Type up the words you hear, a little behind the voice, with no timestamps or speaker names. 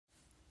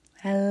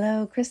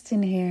Hello,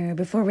 Kristen here.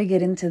 Before we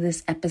get into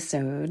this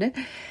episode,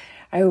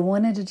 I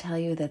wanted to tell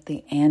you that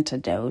The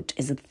Antidote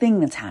is a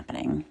thing that's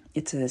happening.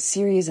 It's a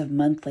series of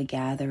monthly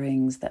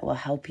gatherings that will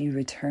help you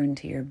return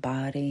to your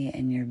body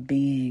and your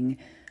being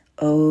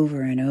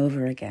over and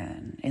over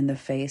again in the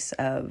face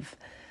of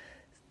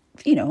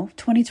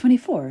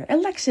 2024,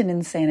 election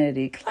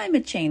insanity,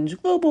 climate change,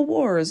 global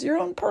wars, your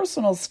own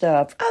personal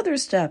stuff, other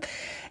stuff.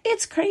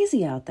 It's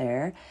crazy out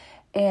there.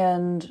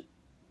 And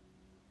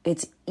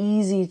it's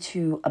easy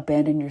to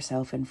abandon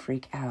yourself and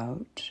freak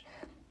out.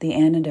 The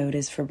antidote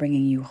is for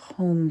bringing you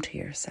home to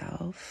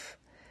yourself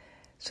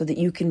so that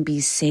you can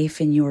be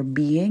safe in your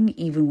being,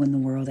 even when the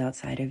world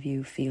outside of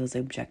you feels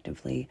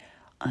objectively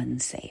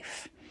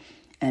unsafe.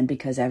 And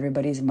because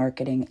everybody's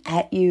marketing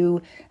at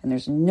you and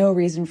there's no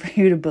reason for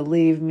you to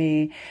believe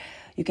me,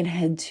 you can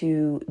head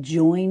to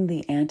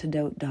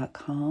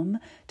jointheantidote.com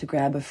to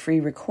grab a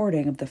free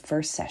recording of the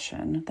first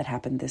session that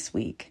happened this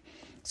week,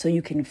 so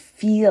you can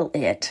feel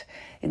it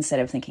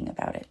instead of thinking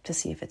about it, to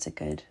see if it's a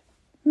good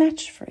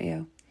match for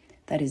you.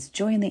 That is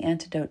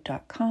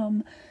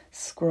jointheantidote.com.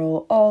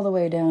 Scroll all the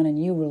way down and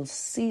you will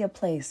see a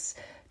place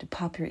to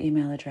pop your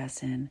email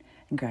address in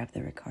and grab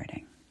the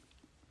recording.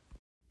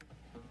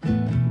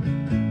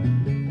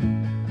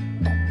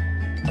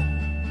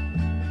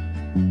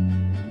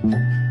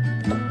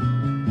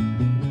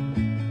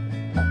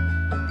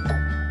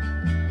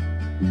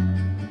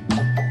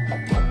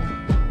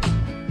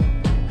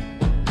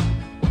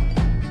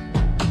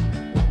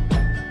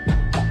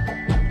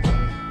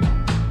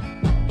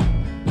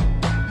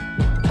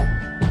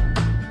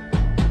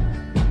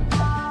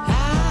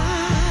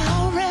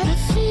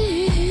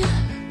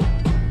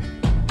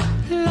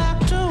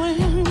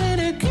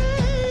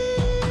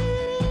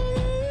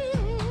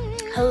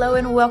 Hello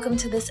and welcome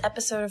to this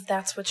episode of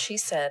That's What She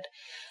Said.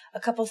 A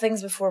couple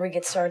things before we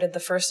get started.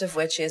 The first of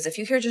which is if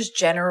you hear just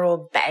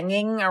general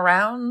banging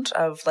around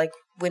of like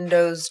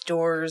windows,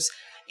 doors,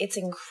 it's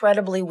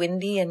incredibly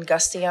windy and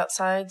gusty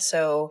outside.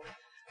 So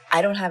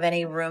I don't have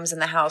any rooms in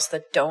the house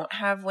that don't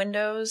have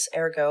windows.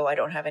 Ergo, I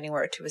don't have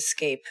anywhere to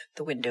escape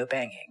the window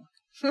banging.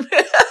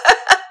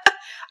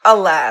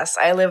 Alas,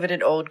 I live in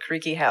an old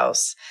creaky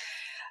house.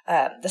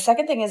 The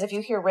second thing is if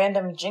you hear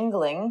random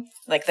jingling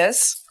like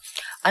this,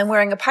 I'm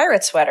wearing a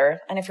pirate sweater.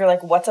 And if you're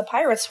like, what's a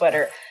pirate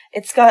sweater?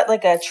 It's got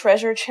like a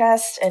treasure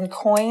chest and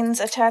coins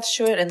attached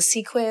to it and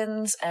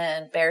sequins.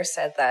 And Bear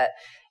said that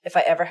if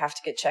I ever have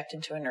to get checked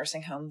into a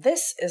nursing home,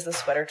 this is the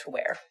sweater to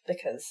wear.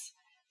 Because,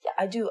 yeah,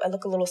 I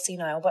look a little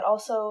senile, but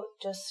also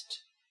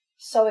just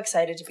so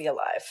excited to be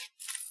alive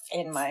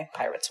in my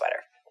pirate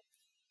sweater.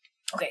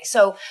 Okay,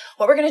 so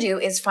what we're going to do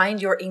is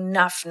find your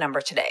enough number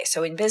today.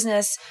 So in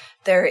business,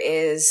 there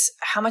is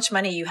how much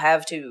money you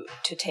have to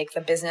take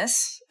the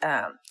business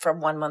from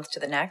 1 month to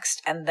the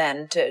next, and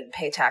then to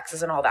pay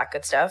taxes and all that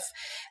good stuff,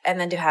 and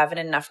then to have an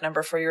enough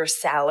number for your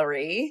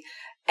salary.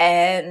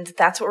 And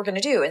that's what we're going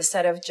to do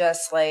instead of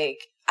just like,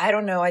 I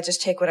don't know, I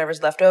just take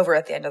whatever's left over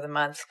at the end of the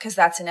month, because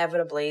that's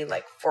inevitably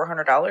like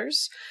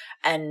 $400.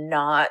 And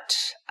not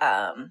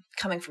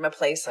coming from a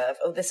place of,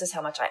 oh, this is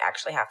how much I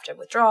actually have to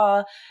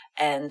withdraw.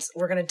 And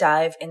we're going to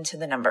dive into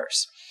the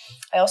numbers.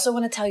 I also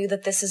want to tell you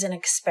that this is an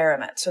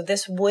experiment. So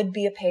this would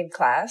be a paid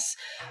class,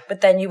 but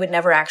then you would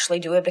never actually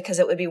do it because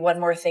it would be one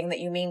more thing that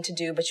you mean to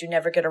do, but you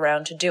never get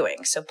around to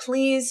doing. So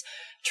please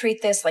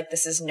treat this like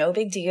this is no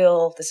big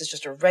deal. This is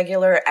just a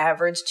regular,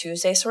 average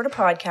Tuesday sort of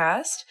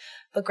podcast,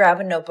 but grab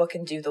a notebook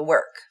and do the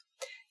work.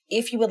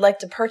 If you would like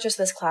to purchase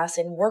this class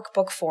in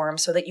workbook form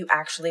so that you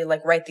actually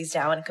like write these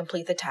down and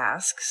complete the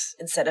tasks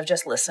instead of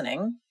just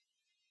listening,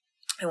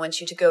 I want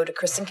you to go to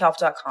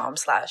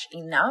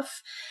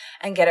kristenkalp.com/enough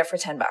and get it for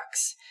 $10.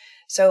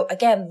 So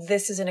again,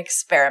 this is an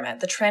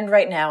experiment. The trend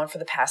right now and for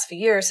the past few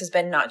years has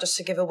been not just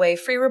to give away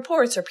free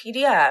reports or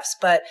PDFs,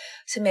 but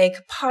to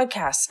make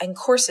podcasts and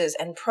courses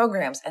and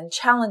programs and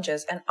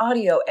challenges and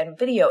audio and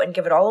video and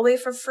give it all away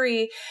for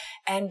free.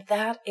 And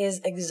that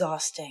is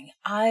exhausting.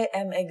 I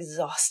am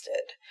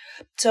exhausted.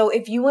 So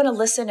if you want to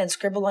listen and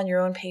scribble on your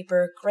own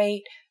paper,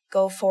 great.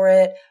 Go for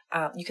it.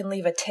 You can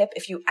leave a tip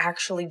if you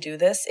actually do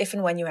this, if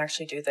and when you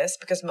actually do this,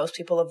 because most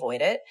people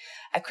avoid it,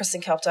 at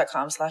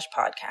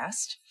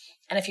kristenkalp.com/podcast.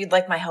 And if you'd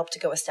like my help to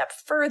go a step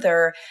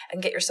further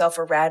and get yourself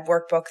a rad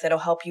workbook that'll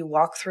help you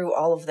walk through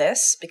all of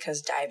this,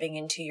 because diving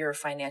into your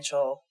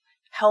financial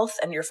health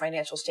and your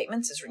financial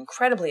statements is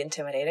incredibly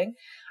intimidating,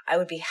 I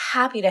would be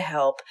happy to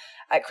help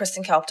at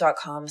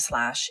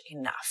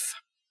kristenkalp.com/enough.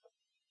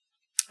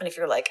 And if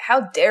you're like,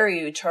 how dare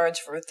you charge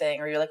for a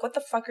thing? Or you're like, what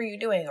the fuck are you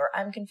doing? Or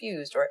I'm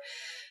confused. Or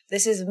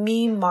this is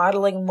me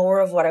modeling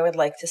more of what I would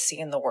like to see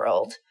in the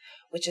world,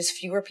 which is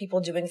fewer people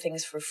doing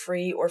things for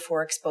free or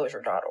for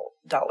exposure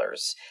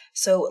dollars.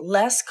 So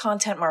less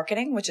content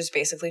marketing, which is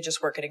basically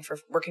just working for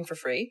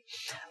free,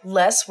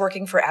 less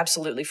working for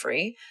absolutely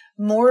free,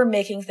 more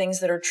making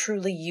things that are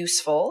truly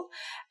useful,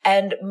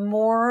 and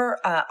more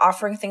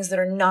offering things that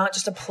are not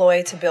just a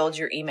ploy to build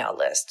your email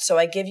list. So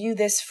I give you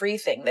this free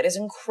thing that is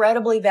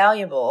incredibly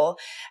valuable,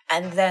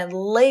 and then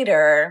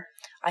later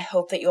I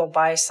hope that you'll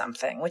buy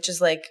something, which is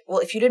like, well,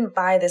 if you didn't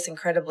buy this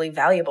incredibly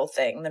valuable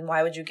thing, then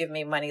why would you give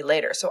me money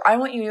later? So I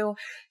want you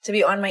to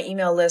be on my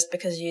email list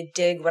because you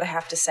dig what I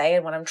have to say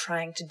and what I'm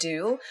trying to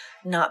do,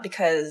 not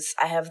because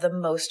I have the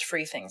most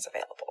free things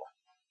available.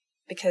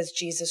 Because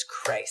Jesus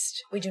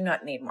Christ, we do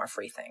not need more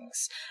free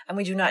things. And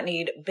we do not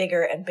need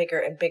bigger and bigger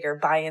and bigger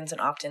buy-ins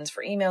and opt-ins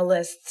for email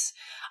lists.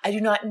 I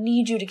do not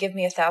need you to give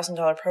me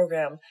 $1,000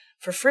 program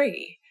for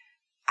free.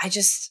 I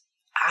just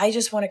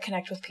want to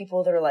connect with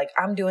people that are like,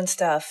 I'm doing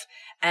stuff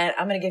and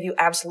I'm going to give you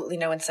absolutely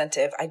no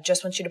incentive. I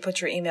just want you to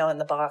put your email in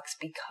the box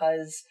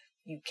because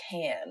you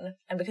can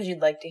and because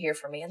you'd like to hear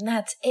from me. And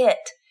that's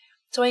it.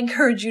 So I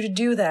encourage you to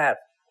do that.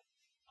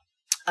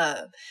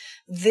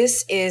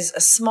 This is a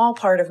small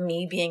part of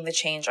me being the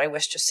change I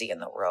wish to see in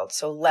the world,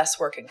 so less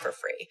working for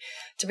free.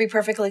 To be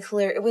perfectly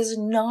clear, it was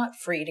not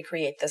free to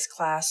create this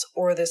class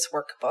or this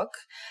workbook,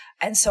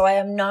 and so I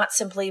am not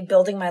simply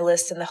building my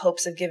list in the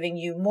hopes of giving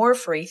you more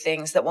free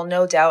things that will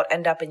no doubt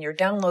end up in your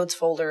downloads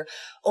folder,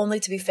 only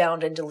to be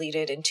found and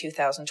deleted in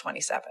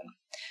 2027.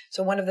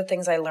 So one of the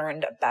things I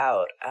learned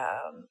about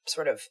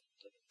sort of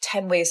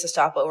 10 ways to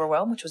stop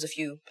overwhelm, which was a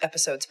few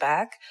episodes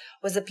back,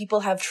 was that people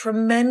have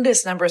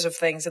tremendous numbers of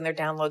things in their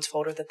downloads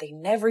folder that they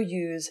never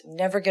use,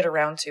 never get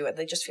around to, and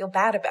they just feel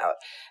bad about.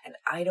 And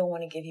I don't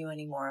want to give you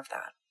any more of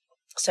that.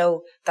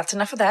 So that's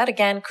enough of that.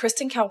 Again,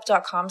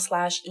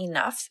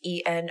 KristenKelp.com/enough,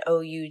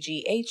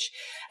 ENOUGH,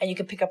 and you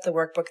can pick up the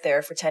workbook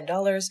there for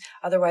 $10.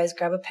 Otherwise,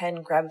 grab a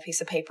pen, grab a piece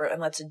of paper, and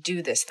let's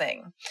do this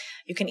thing.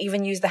 You can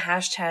even use the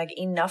hashtag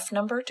enough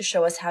number to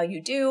show us how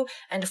you do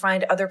and to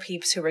find other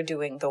peeps who are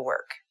doing the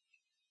work.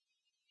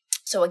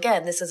 So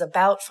again, this is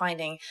about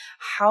finding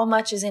how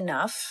much is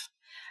enough.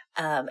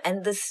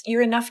 And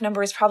your enough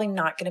number is probably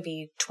not going to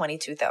be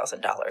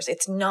 $22,000.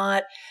 It's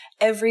not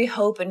every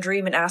hope and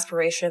dream and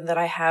aspiration that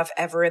I have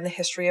ever in the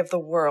history of the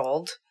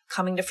world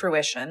coming to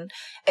fruition.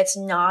 It's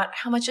not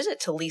how much is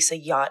it to lease a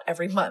yacht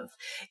every month.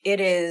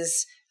 It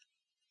is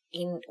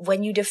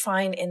when you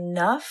define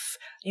enough,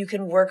 you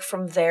can work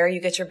from there.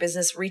 You get your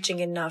business reaching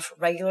enough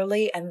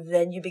regularly, and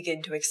then you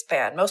begin to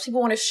expand. Most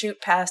people want to shoot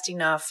past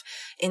enough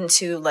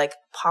into like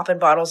popping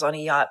bottles on a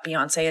yacht,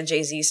 Beyonce and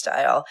Jay-Z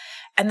style,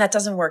 and that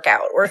doesn't work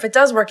out. Or if it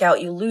does work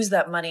out, you lose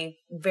that money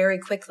very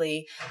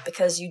quickly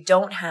because you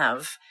don't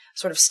have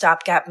sort of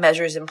stopgap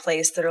measures in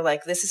place that are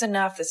like, this is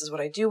enough. This is what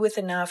I do with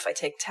enough. I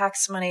take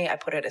tax money. I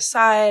put it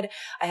aside.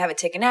 I have it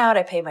taken out.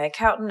 I pay my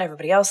accountant,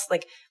 everybody else.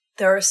 Like,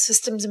 there are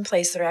systems in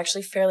place that are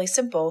actually fairly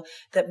simple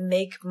that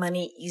make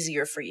money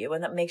easier for you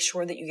and that make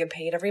sure that you get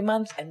paid every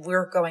month, and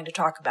we're going to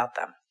talk about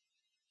them.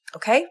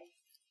 Okay?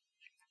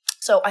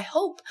 So I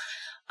hope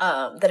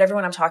that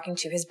everyone I'm talking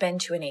to has been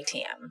to an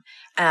ATM.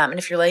 And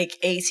if you're like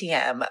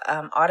ATM,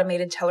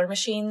 automated teller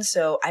machines,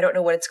 so I don't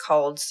know what it's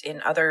called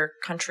in other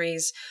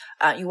countries.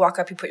 You walk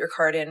up, you put your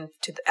card in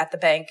at the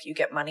bank, you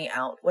get money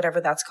out, whatever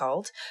that's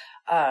called.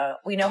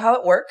 We know how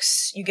it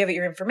works. You give it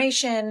your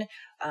information.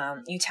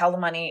 You tell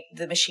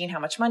the machine how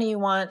much money you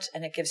want,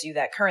 and it gives you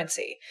that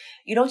currency.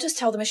 You don't just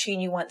tell the machine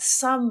you want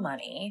some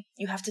money.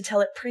 You have to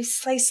tell it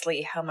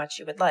precisely how much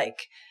you would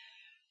like.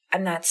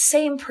 And that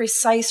same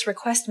precise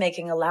request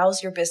making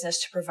allows your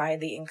business to provide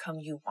the income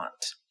you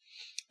want.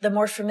 The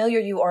more familiar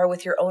you are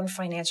with your own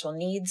financial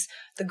needs,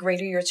 the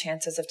greater your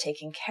chances of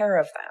taking care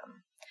of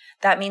them.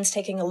 That means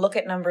taking a look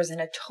at numbers in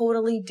a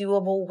totally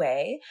doable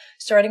way,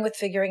 starting with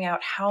figuring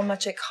out how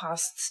much it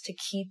costs to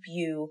keep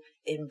you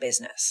in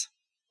business.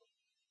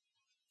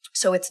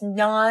 So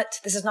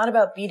this is not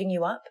about beating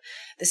you up.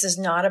 This is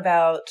not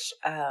about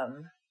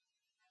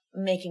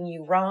making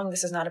you wrong.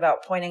 This is not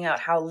about pointing out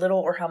how little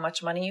or how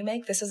much money you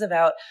make. This is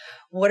about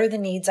what are the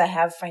needs I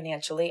have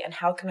financially and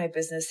how can my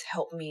business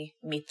help me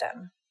meet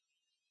them.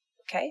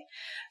 Okay?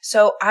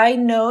 So I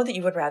know that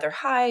you would rather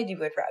hide, you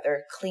would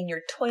rather clean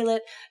your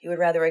toilet, you would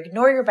rather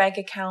ignore your bank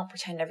account,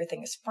 pretend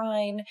everything is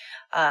fine,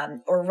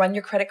 or run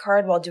your credit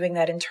card while doing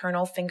that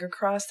internal finger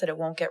cross that it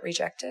won't get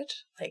rejected.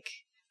 Like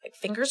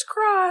fingers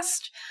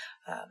crossed.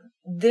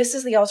 This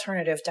is the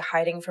alternative to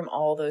hiding from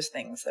all those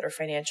things that are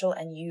financial,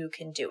 and you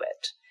can do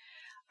it.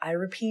 I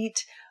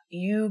repeat,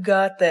 you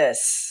got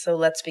this. So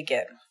let's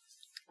begin.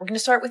 We're going to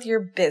start with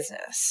your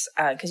business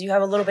because you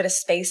have a little bit of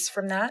space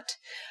from that.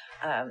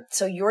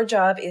 So your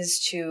job is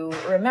to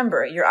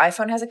remember your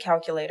iPhone has a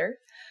calculator,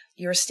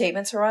 your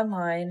statements are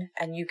online,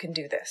 and you can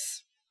do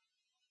this.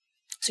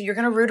 So you're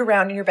going to root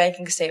around in your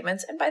banking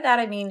statements. And by that,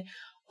 I mean,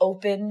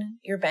 open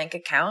your bank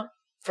account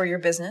for your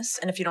business.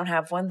 And if you don't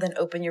have one, then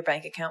open your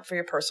bank account for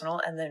your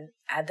personal and then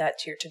add that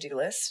to your to-do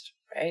list,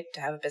 right?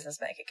 To have a business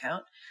bank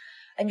account.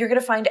 And you're going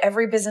to find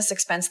every business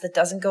expense that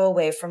doesn't go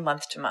away from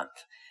month to month.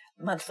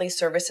 Monthly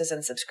services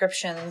and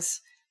subscriptions,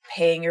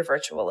 paying your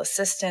virtual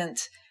assistant,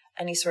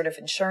 any sort of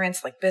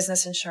insurance like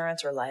business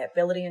insurance or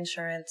liability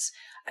insurance,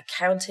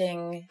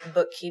 accounting,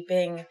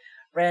 bookkeeping,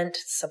 rent,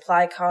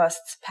 supply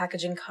costs,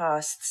 packaging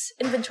costs,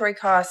 inventory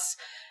costs,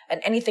 and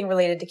anything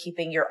related to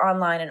keeping your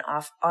online and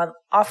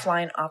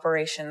offline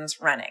operations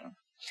running.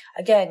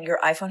 Again, your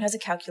iPhone has a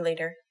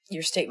calculator,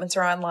 your statements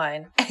are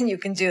online, and you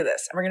can do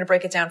this. And we're going to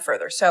break it down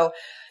further. So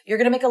you're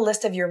going to make a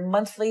list of your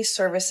monthly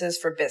services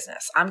for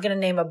business. I'm going to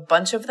name a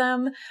bunch of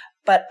them,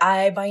 but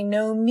I by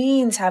no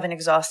means have an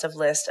exhaustive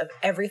list of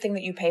everything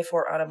that you pay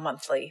for on a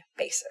monthly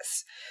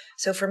basis.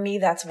 So for me,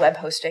 that's web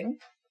hosting.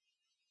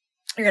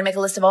 You're going to make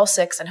a list of all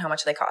 6 and how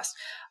much they cost.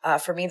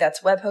 For me,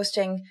 that's web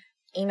hosting,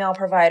 email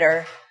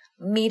provider,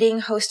 meeting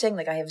hosting,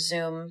 like I have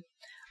Zoom,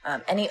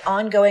 any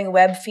ongoing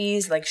web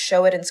fees like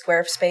Showit and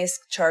Squarespace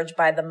charge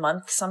by the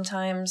month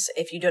sometimes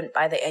if you don't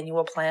buy the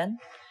annual plan,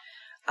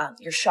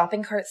 your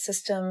shopping cart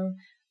system,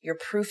 your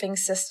proofing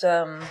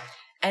system,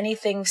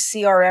 anything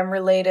CRM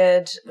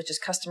related, which is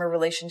customer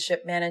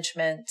relationship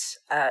management.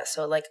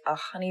 So like a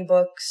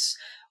Honeybooks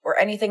or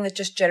anything that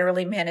just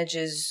generally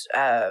manages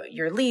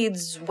your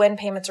leads, when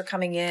payments are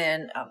coming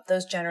in,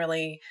 those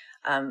generally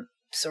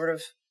sort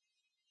of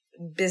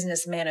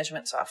business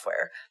management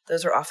software.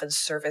 Those are often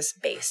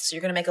service-based. So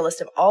you're going to make a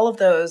list of all of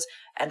those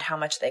and how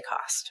much they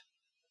cost.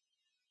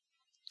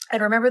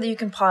 And remember that you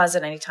can pause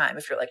at any time.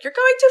 If you're like, you're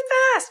going too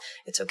fast,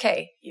 it's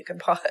okay. You can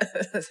pause.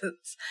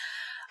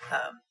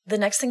 The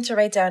next thing to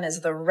write down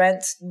is the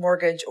rent,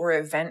 mortgage, or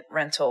event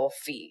rental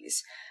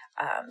fees.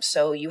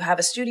 So you have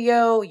a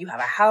studio, you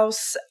have a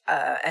house,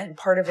 and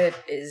part of it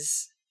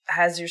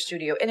has your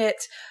studio in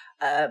it,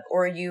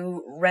 or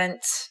you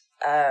rent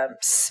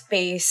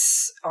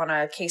space on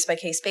a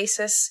case-by-case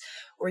basis,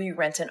 or you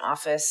rent an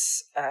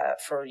office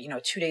for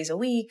 2 days a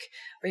week,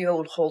 or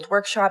you hold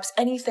workshops.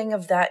 Anything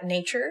of that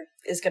nature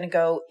is going to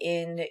go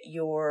in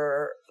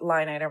your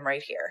line item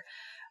right here.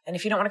 And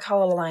if you don't want to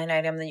call it a line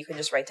item, then you can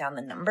just write down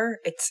the number.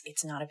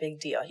 It's not a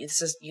big deal.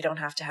 You don't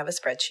have to have a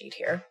spreadsheet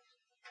here.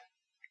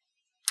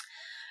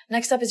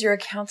 Next up is your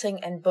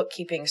accounting and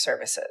bookkeeping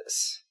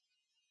services.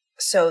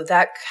 So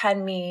that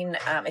can mean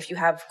if you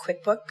have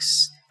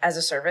QuickBooks as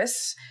a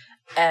service,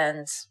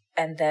 and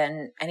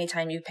then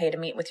anytime you pay to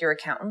meet with your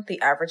accountant, the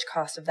average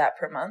cost of that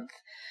per month,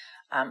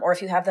 or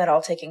if you have that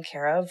all taken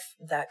care of,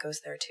 that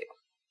goes there too.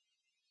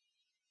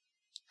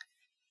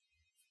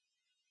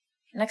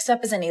 Next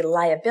up is any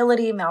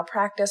liability,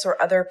 malpractice,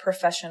 or other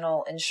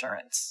professional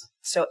insurance.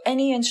 So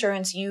any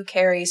insurance you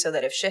carry so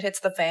that if shit hits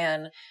the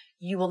fan,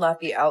 you will not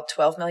be out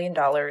 $12 million.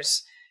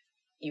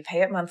 You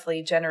pay it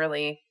monthly.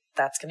 Generally,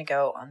 that's going to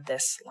go on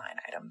this line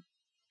item.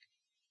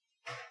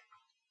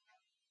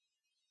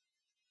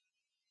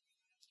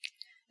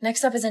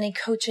 Next up is any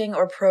coaching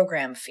or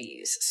program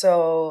fees.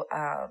 So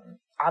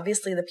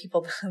obviously the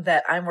people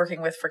that I'm working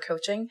with for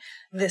coaching,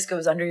 this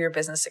goes under your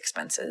business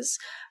expenses.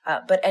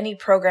 But any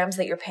programs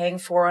that you're paying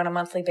for on a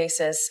monthly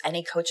basis,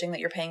 any coaching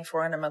that you're paying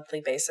for on a monthly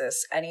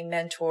basis, any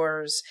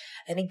mentors,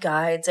 any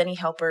guides, any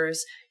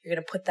helpers, you're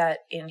going to put that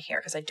in here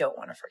because I don't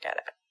want to forget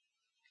it.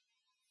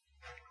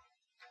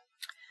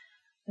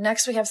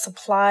 Next, we have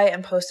supply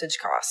and postage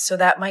costs. So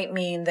that might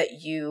mean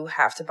that you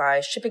have to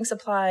buy shipping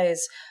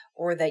supplies,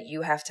 or that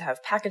you have to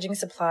have packaging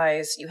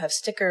supplies, you have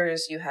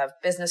stickers, you have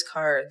business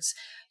cards,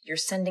 you're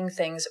sending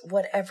things,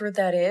 whatever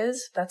that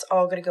is, that's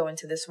all going to go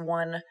into this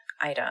one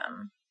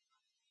item.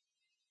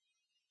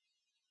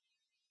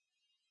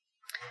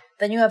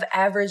 Then you have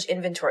average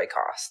inventory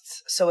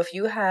costs. So if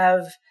you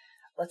have,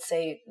 let's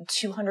say,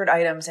 200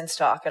 items in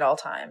stock at all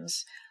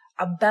times,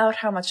 about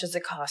how much does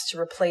it cost to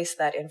replace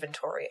that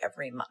inventory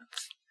every month?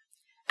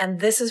 And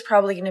this is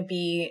probably going to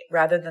be,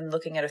 rather than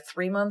looking at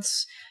 3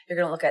 months, you're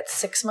going to look at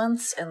 6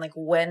 months and like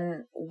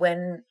when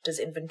does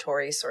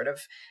inventory sort of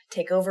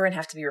take over and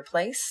have to be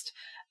replaced?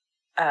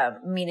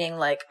 Meaning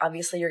like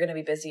obviously you're going to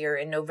be busier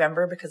in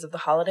November because of the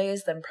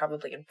holidays than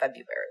probably in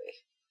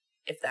February,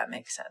 if that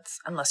makes sense.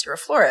 Unless you're a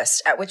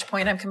florist, at which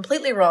point I'm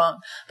completely wrong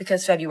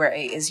because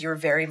February is your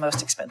very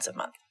most expensive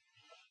month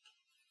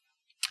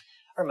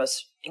or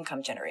most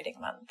income generating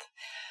month.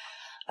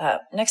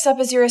 Next up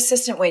is your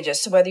assistant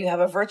wages. So whether you have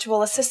a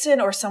virtual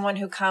assistant or someone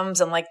who comes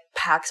and like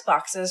packs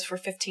boxes for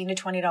 $15 to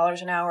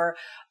 $20 an hour,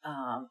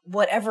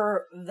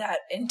 whatever that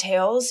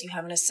entails, you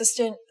have an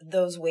assistant,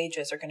 those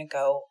wages are going to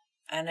go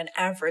and an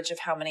average of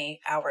how many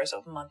hours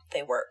a month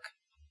they work.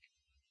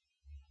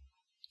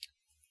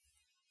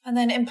 And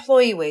then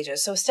employee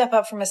wages. So step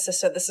up from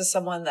assistant. This is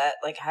someone that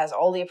like has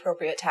all the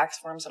appropriate tax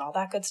forms and all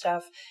that good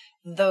stuff.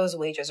 Those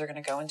wages are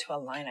going to go into a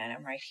line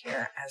item right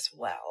here as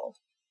well.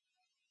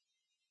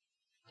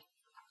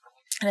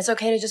 And it's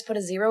okay to just put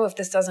a 0 if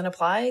this doesn't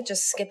apply.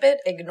 Just skip it,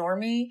 ignore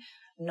me.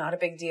 Not a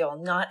big deal.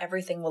 Not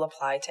everything will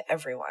apply to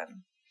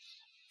everyone.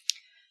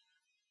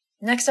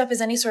 Next up is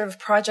any sort of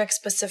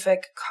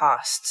project-specific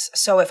costs.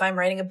 So if I'm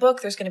writing a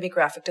book, there's going to be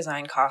graphic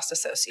design costs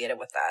associated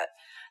with that.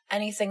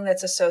 Anything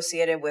that's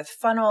associated with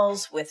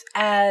funnels, with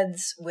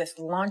ads, with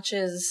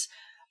launches,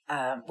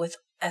 with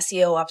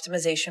SEO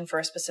optimization for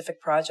a specific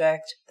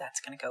project,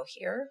 that's going to go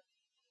here.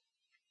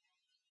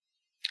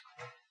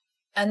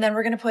 And then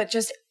we're going to put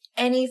just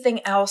anything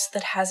else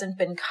that hasn't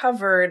been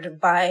covered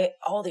by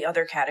all the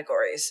other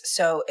categories.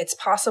 So it's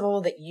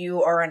possible that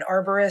you are an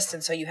arborist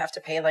and so you have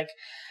to pay like,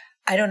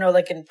 I don't know,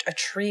 like a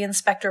tree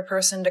inspector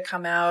person to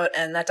come out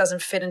and that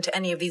doesn't fit into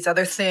any of these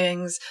other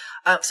things.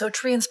 So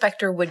tree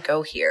inspector would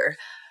go here.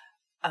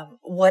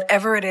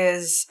 whatever it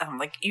is,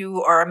 like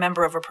you are a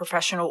member of a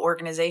professional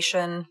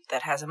organization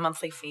that has a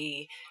monthly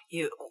fee,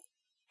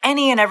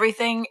 any and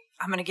everything,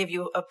 I'm going to give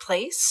you a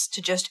place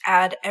to just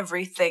add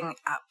everything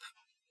up,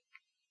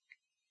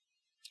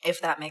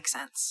 if that makes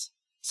sense.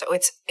 So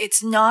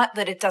it's not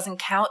that it doesn't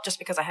count just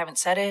because I haven't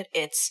said it.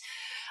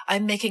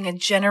 I'm making a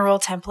general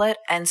template.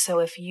 And so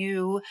if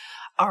you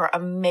are a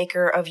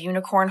maker of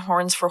unicorn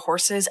horns for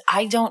horses,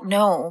 I don't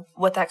know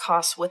what that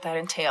costs, what that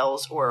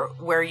entails, or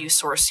where you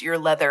source your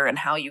leather and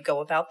how you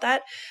go about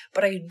that.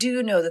 But I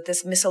do know that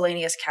this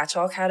miscellaneous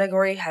catch-all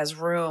category has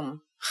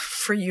room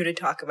for you to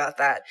talk about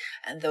that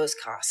and those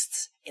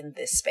costs in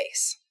this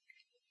space.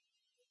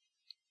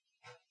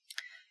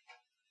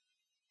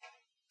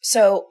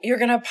 So you're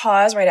going to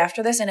pause right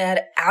after this and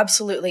add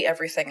absolutely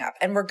everything up.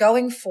 And we're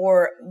going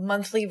for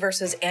monthly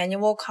versus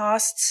annual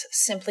costs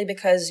simply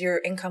because your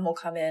income will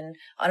come in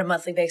on a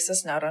monthly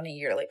basis, not on a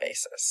yearly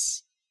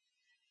basis.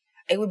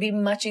 It would be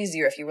much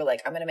easier if you were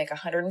like, I'm going to make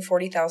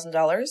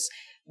 $140,000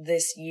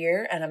 this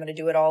year and I'm going to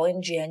do it all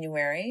in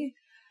January.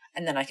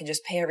 And then I can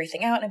just pay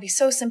everything out and it'd be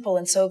so simple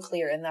and so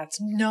clear. And that's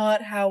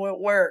not how it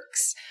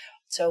works.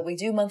 So we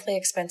do monthly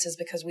expenses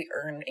because we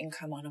earn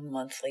income on a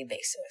monthly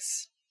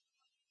basis.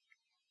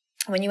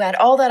 When you add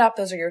all that up,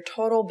 those are your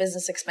total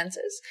business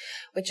expenses,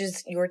 which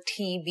is your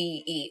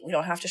TBE. We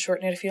don't have to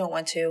shorten it if you don't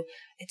want to.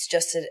 It's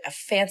just a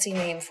fancy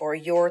name for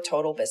your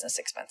total business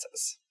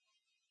expenses.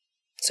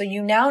 So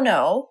you now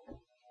know,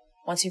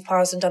 once you've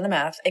paused and done the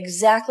math,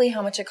 exactly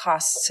how much it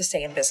costs to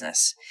stay in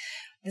business.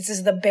 This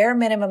is the bare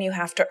minimum you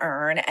have to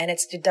earn, and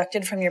it's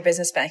deducted from your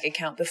business bank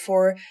account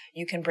before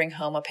you can bring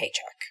home a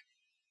paycheck.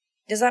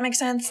 Does that make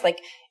sense? Like,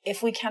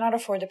 if we cannot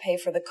afford to pay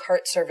for the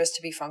cart service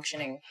to be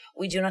functioning,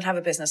 we do not have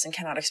a business and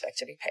cannot expect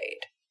to be paid,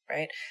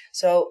 right?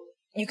 So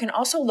you can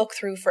also look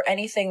through for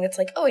anything that's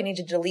like, oh, I need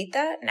to delete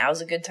that.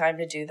 Now's a good time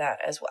to do that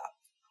as well.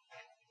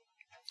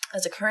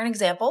 As a current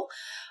example,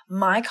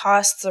 my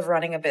costs of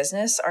running a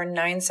business are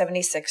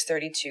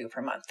 $976.32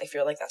 per month. If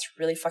you're like, that's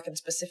really fucking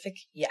specific,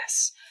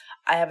 yes,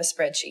 I have a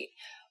spreadsheet.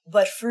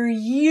 But for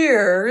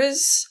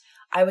years,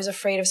 I was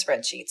afraid of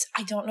spreadsheets.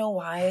 I don't know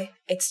why.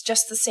 It's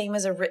just the same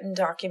as a written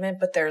document,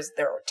 but there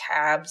are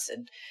tabs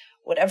and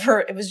whatever.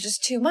 It was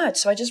just too much.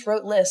 So I just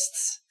wrote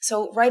lists.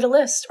 So write a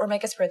list or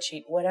make a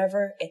spreadsheet,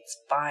 whatever, it's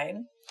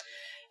fine.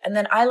 And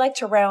then I like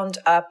to round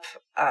up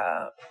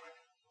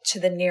to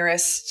the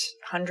nearest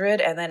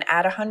 100 and then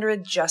add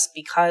 100 just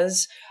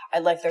because I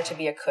like there to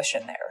be a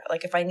cushion there.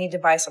 Like if I need to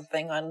buy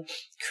something on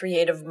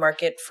Creative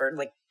Market for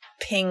like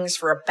pings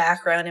for a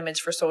background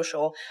image for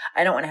social,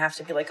 I don't want to have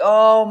to be like,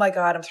 oh my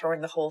God, I'm throwing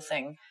the whole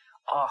thing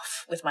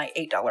off with my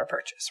 $8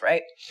 purchase,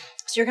 right?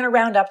 So you're going to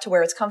round up to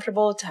where it's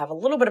comfortable to have a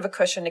little bit of a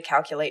cushion to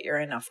calculate your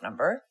enough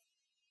number.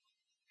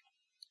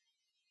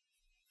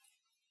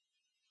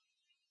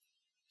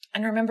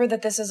 And remember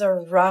that this is a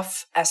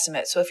rough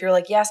estimate. So if you're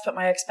like, yes, but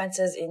my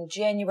expenses in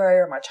January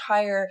are much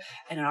higher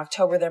and in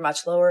October they're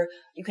much lower,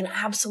 you can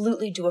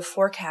absolutely do a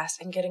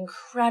forecast and get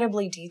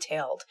incredibly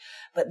detailed.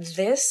 But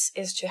this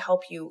is to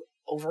help you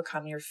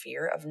overcome your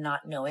fear of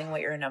not knowing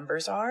what your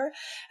numbers are,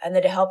 and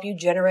then to help you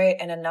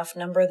generate an enough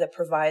number that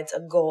provides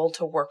a goal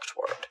to work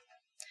toward.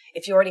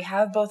 If you already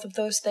have both of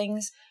those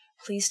things,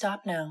 please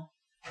stop now.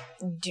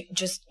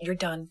 You're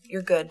done.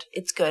 You're good.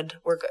 It's good.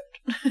 We're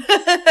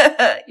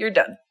good. You're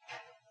done.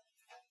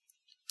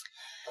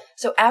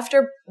 So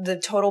after the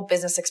total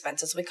business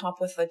expenses, we come up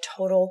with the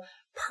total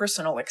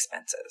personal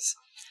expenses.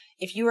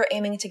 If you are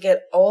aiming to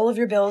get all of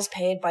your bills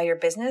paid by your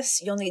business,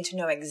 you'll need to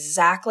know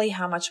exactly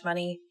how much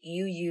money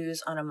you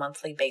use on a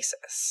monthly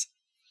basis.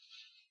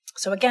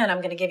 So again, I'm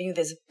going to give you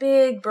this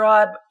big,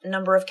 broad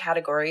number of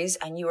categories,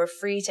 and you are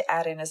free to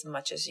add in as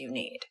much as you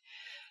need.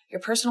 Your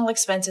personal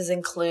expenses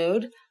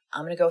include,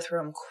 I'm going to go through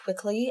them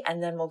quickly,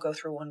 and then we'll go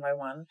through one by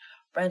one.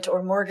 Rent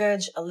or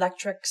mortgage,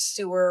 electric,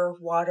 sewer,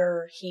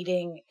 water,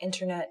 heating,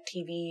 internet,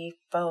 TV,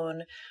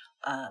 phone,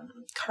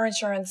 car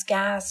insurance,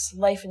 gas,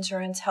 life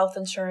insurance, health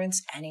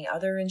insurance, any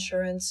other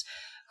insurance,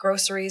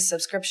 groceries,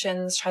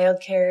 subscriptions,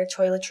 childcare,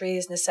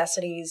 toiletries,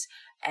 necessities,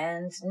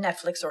 and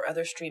Netflix or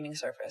other streaming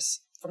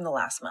service from the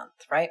last month,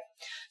 right?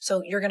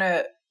 So you're going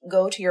to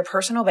go to your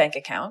personal bank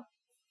account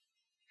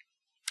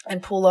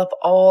and pull up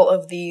all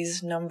of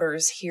these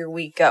numbers. Here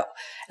we go.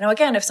 Now,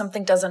 again, if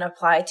something doesn't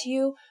apply to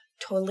you,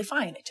 totally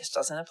fine. It just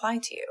doesn't apply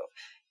to you.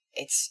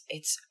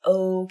 It's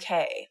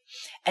okay.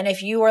 And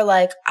if you are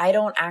like, I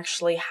don't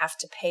actually have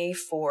to pay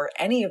for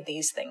any of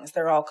these things,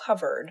 they're all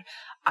covered.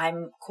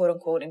 I'm quote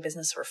unquote in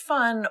business for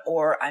fun,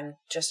 or I'm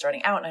just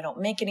starting out and I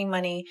don't make any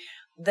money,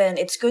 then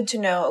it's good to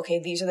know, okay,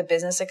 these are the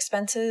business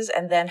expenses.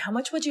 And then how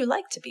much would you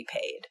like to be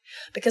paid?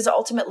 Because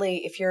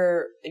ultimately, if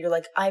you're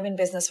like, I'm in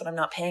business, but I'm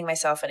not paying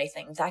myself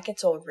anything, that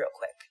gets old real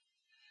quick.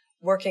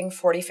 Working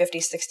 40, 50,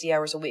 60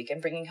 hours a week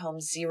and bringing home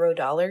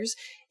 $0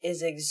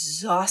 is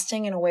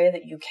exhausting in a way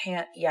that you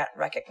can't yet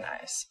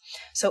recognize.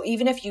 So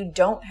even if you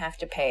don't have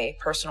to pay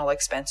personal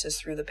expenses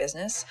through the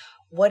business,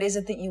 what is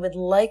it that you would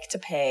like to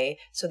pay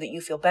so that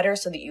you feel better,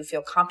 so that you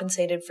feel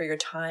compensated for your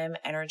time,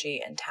 energy,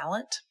 and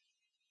talent?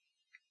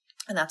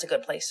 And that's a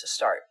good place to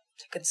start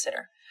to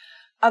consider.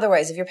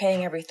 Otherwise, if you're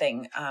paying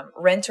everything,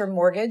 rent or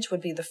mortgage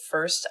would be the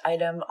first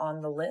item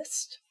on the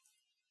list.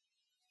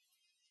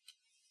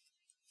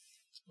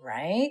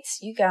 Right?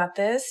 You got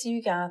this.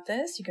 You got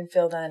this. You can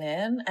fill that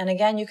in. And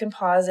again, you can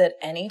pause at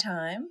any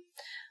time.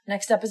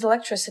 Next up is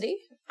electricity,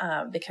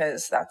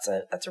 because that's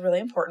a really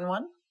important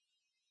one.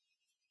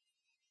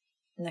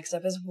 Next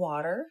up is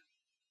water.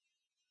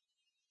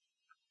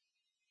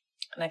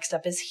 Next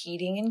up is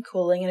heating and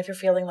cooling. And if you're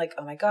feeling like,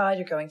 oh my God,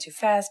 you're going too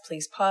fast,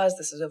 please pause.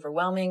 This is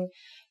overwhelming.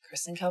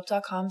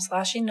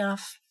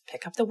 KristenKelp.com/enough.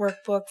 Pick up the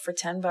workbook for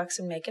 $10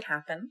 and make it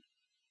happen.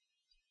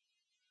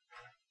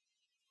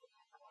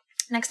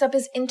 Next up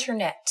is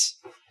internet,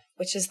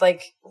 which is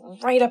like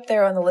right up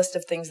there on the list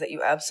of things that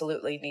you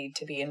absolutely need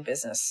to be in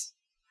business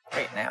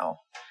right now.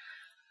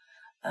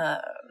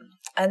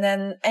 And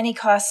then any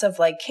costs of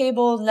like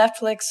cable,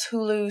 Netflix,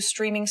 Hulu,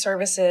 streaming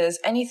services,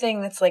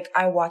 anything that's like,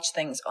 I watch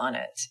things on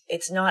it.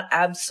 It's not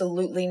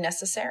absolutely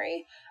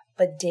necessary,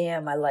 but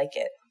damn, I like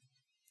it.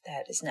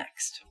 That is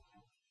next.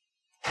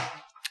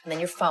 And then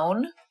your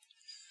phone.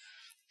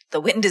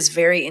 The wind is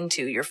very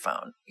into your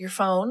phone. Your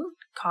phone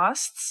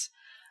costs.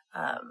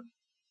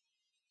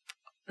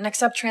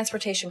 Next up,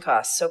 transportation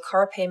costs. So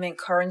car payment,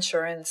 car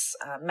insurance,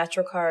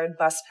 MetroCard,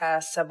 bus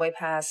pass, subway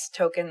pass,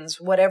 tokens,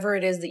 whatever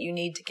it is that you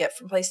need to get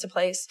from place to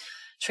place,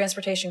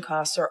 transportation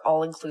costs are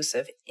all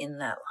inclusive in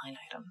that line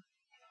item.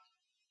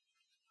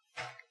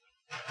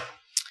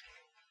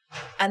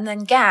 And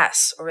then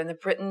gas, or in the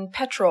Britain,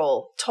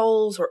 petrol,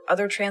 tolls, or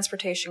other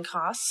transportation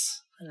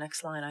costs, the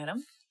next line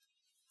item.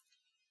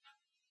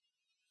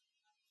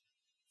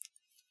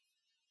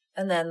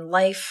 And then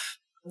life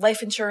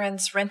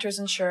insurance, renter's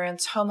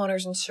insurance,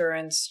 homeowner's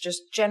insurance,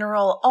 just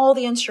general, all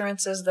the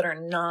insurances that are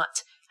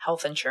not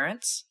health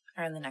insurance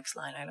are in the next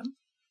line item.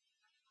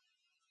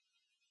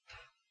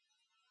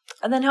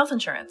 And then health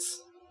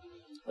insurance,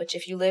 which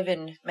if you live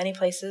in many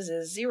places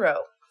is $0.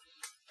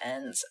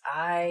 And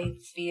I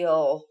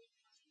feel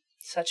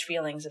such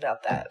feelings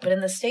about that. But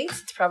in the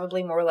States, it's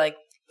probably more like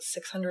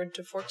 $600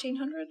 to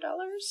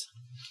 $1,400.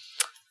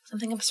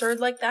 Something absurd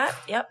like that.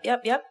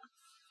 Yep.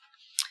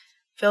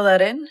 Fill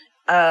that in.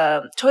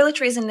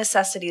 Toiletries and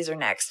necessities are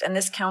next, and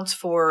this counts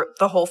for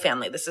the whole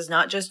family. This is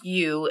not just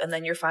you and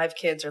then your 5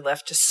 kids are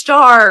left to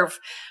starve.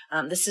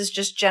 This is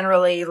just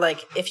generally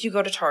like if you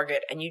go to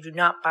Target and you do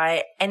not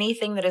buy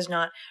anything that is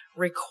not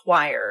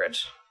required,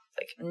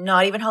 like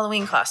not even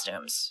Halloween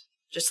costumes,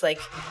 just like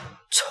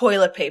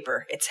toilet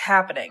paper, it's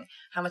happening.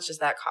 How much does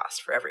that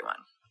cost for everyone?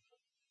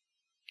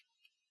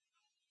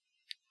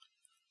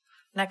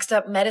 Next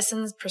up,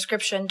 medicines,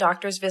 prescription,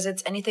 doctor's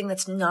visits, anything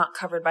that's not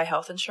covered by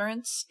health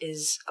insurance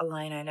is a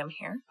line item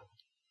here.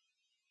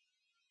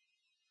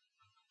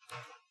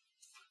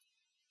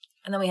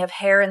 And then we have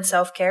hair and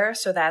self-care.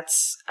 So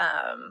that's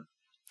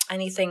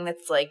anything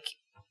that's like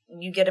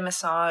you get a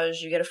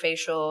massage, you get a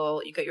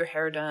facial, you get your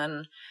hair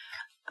done.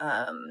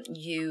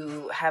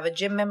 You have a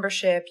gym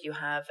membership, you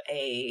have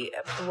a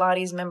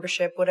Pilates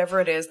membership, whatever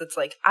it is that's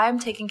like, I'm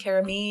taking care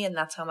of me and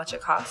that's how much it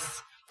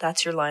costs.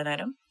 That's your line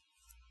item.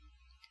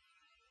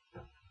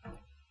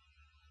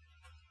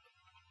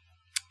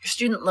 Your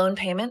student loan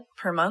payment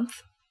per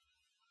month,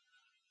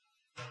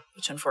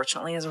 which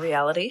unfortunately is a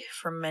reality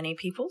for many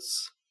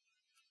peoples.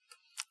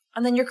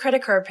 And then your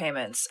credit card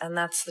payments, and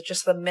that's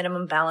just the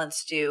minimum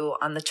balance due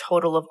on the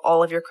total of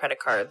all of your credit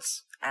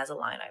cards as a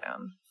line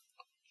item.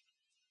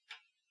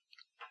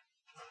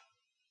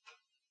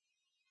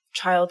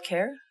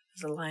 Childcare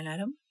is a line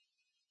item.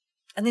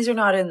 And these are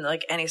not in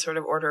like any sort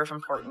of order of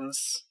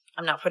importance.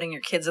 I'm not putting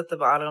your kids at the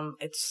bottom.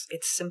 It's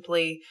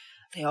simply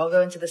they all go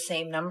into the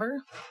same number.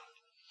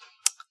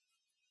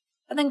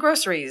 And then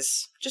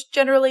groceries, just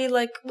generally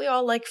like we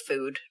all like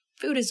food.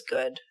 Food is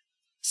good.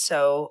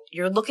 So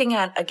you're looking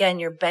at, again,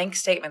 your bank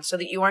statement so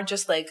that you aren't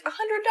just like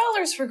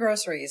 $100 for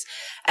groceries.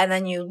 And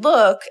then you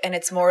look and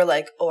it's more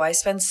like, oh, I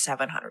spend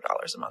 $700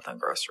 a month on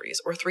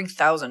groceries or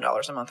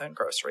 $3,000 a month on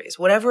groceries.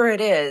 Whatever it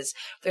is,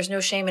 there's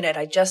no shame in it.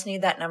 I just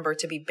need that number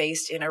to be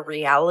based in a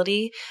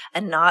reality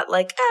and not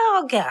like, oh,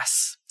 I'll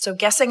guess. So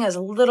guessing as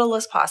little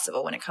as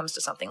possible when it comes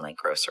to something like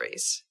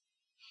groceries.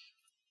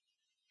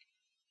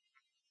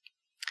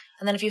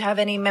 And then if you have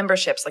any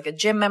memberships, like a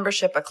gym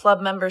membership, a club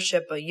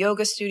membership, a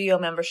yoga studio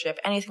membership,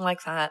 anything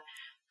like that,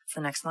 that's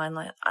the next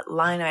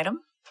line item.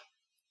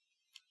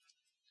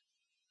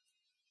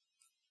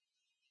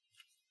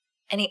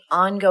 Any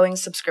ongoing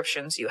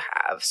subscriptions you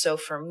have. So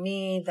for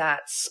me,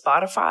 that's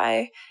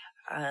Spotify.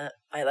 I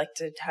like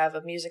to have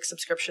a music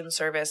subscription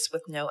service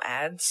with no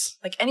ads.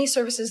 Like any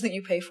services that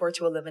you pay for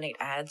to eliminate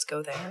ads,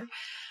 go there.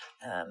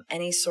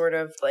 Any sort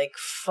of like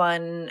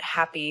fun,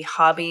 happy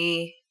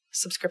hobby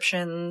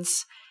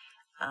subscriptions.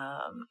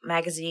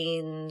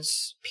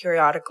 Magazines,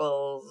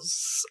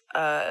 periodicals,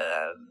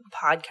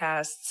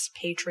 podcasts,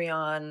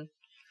 Patreon,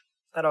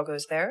 that all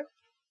goes there.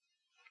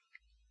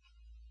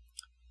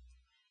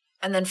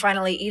 And then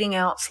finally, eating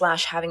out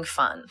 / having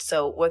fun.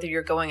 So whether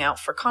you're going out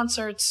for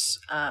concerts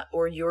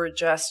or you're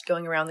just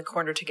going around the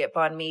corner to get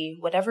banh mi,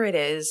 whatever it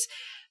is,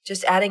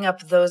 just adding up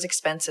those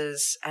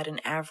expenses at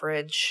an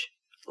average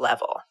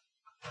level.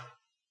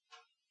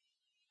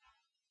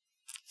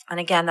 And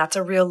again, that's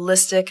a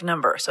realistic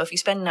number. So if you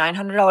spend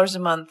 $900 a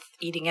month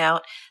eating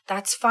out,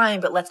 that's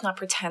fine, but let's not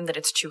pretend that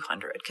it's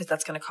 $200 because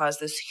that's going to cause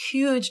this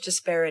huge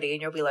disparity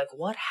and you'll be like,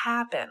 what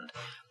happened?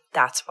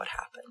 That's what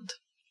happened.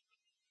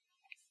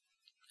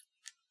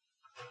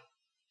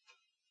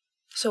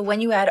 So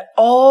when you add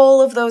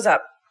all of those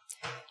up,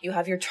 you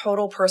have your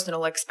total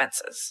personal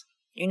expenses.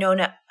 You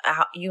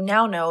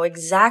now know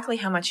exactly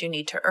how much you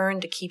need to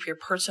earn to keep your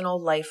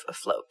personal life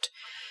afloat.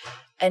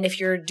 And if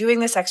you're doing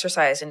this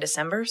exercise in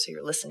December, so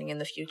you're listening in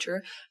the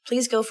future,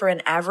 please go for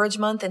an average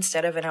month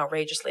instead of an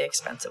outrageously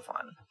expensive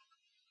one.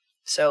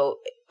 So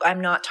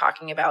I'm not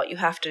talking about you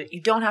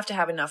don't have to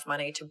have enough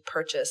money to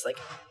purchase like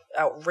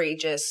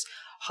outrageous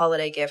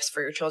holiday gifts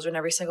for your children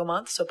every single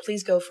month. So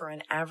please go for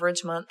an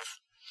average month.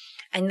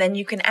 And then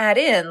you can add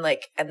in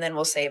and then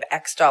we'll save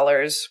X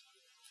dollars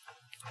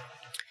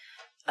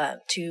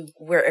to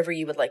wherever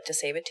you would like to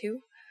save it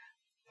to.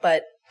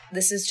 But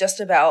this is just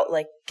about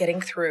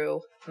getting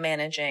through,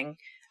 managing,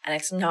 and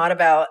it's not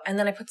about, and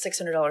then I put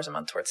 $600 a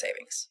month towards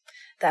savings.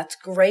 That's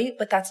great,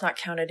 but that's not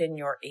counted in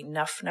your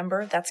enough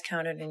number. That's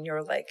counted in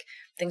your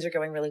things are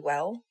going really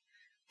well.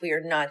 We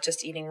are not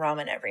just eating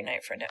ramen every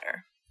night for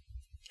dinner,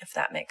 if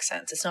that makes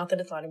sense. It's not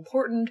that it's not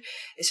important.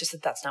 It's just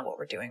that that's not what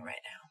we're doing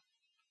right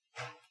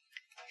now.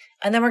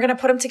 And then we're going to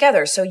put them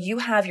together. So you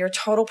have your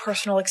total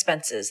personal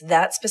expenses,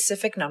 that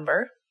specific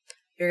number.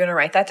 You're going to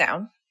write that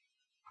down.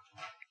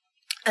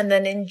 And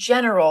then in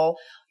general,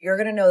 you're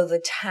going to know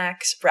the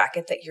tax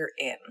bracket that you're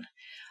in.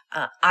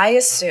 I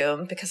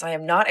assume, because I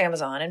am not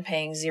Amazon and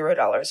paying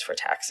 $0 for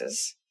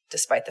taxes,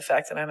 despite the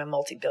fact that I'm a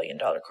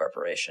multi-billion-dollar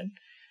corporation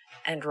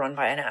and run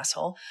by an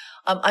asshole,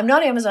 I'm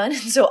not Amazon, and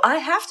so I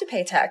have to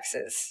pay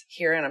taxes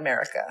here in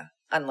America,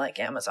 unlike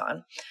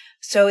Amazon.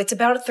 So it's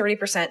about a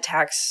 30%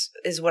 tax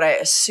is what I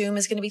assume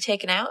is going to be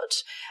taken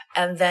out,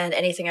 and then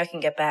anything I can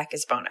get back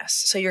is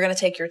bonus. So you're going to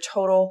take your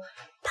total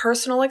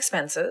personal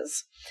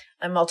expenses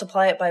and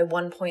multiply it by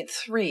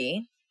 1.3,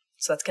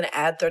 so that's going to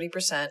add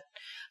 30%,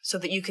 so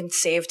that you can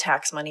save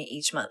tax money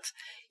each month.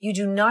 You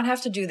do not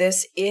have to do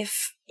this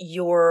if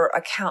your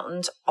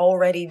accountant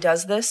already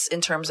does this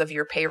in terms of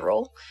your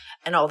payroll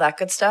and all that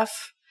good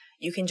stuff.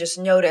 You can just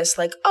notice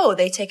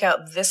they take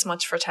out this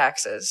much for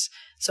taxes,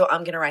 so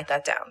I'm going to write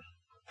that down.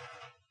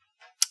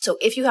 So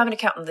if you have an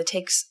accountant that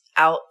takes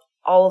out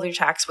all of your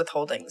tax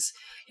withholdings,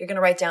 you're going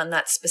to write down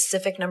that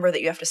specific number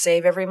that you have to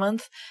save every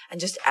month and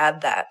just add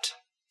that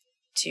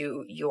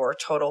to your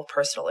total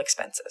personal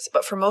expenses.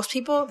 But for most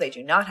people, they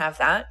do not have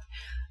that.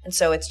 And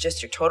so it's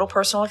just your total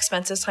personal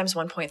expenses times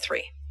 1.3.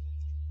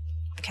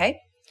 Okay?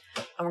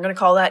 And we're going to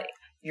call that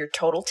your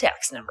total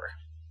tax number.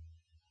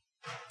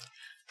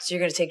 So you're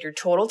going to take your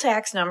total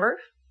tax number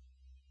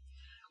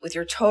with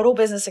your total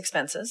business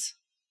expenses.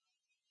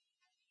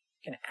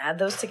 You're going to add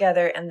those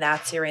together, and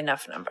that's your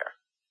enough number.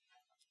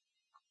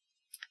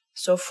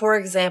 So for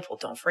example,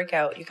 don't freak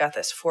out, you got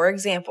this. For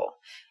example,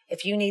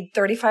 if you need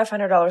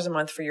 $3,500 a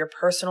month for your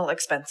personal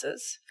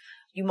expenses,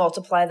 you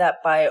multiply that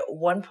by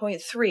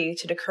 1.3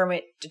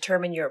 to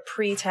determine your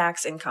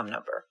pre-tax income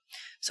number.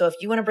 So if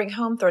you want to bring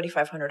home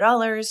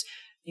 $3,500,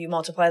 you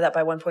multiply that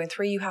by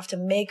 1.3, you have to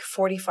make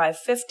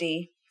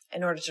 $4,550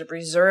 in order to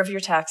reserve your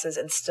taxes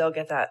and still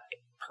get that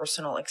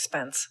personal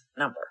expense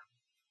number.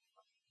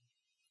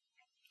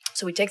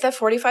 So we take that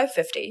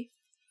 $4,550,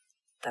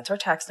 that's our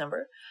tax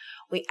number.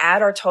 We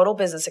add our total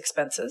business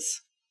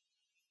expenses,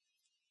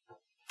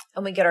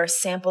 and we get our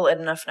sample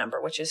enough number,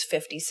 which is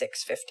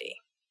 $5,650.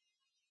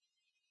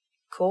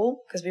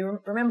 Cool? Because we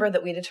remember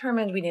that we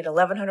determined we need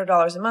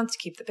 $1,100 a month to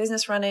keep the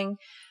business running.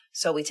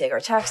 So we take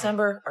our tax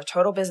number, our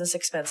total business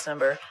expense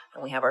number,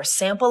 and we have our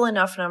sample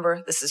enough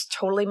number. This is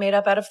totally made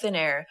up out of thin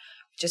air,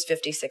 which is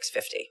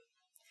 $5,650.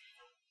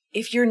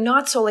 If you're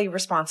not solely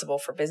responsible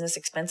for business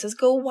expenses,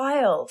 go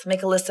wild.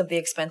 Make a list of the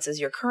expenses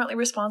you're currently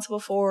responsible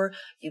for,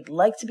 you'd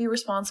like to be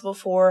responsible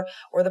for,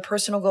 or the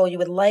personal goal you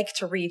would like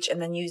to reach,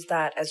 and then use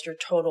that as your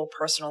total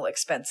personal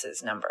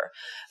expenses number.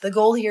 The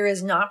goal here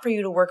is not for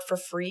you to work for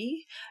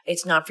free.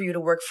 It's not for you to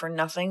work for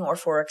nothing or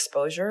for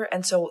exposure.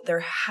 And so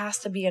there has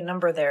to be a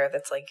number there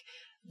that's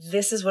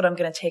this is what I'm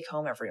going to take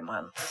home every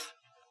month.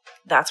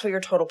 That's what your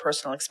total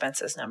personal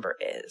expenses number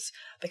is.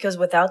 Because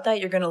without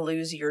that, you're going to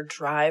lose your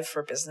drive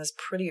for business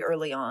pretty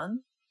early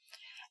on.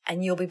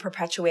 And you'll be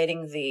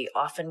perpetuating the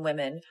often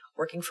women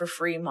working for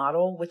free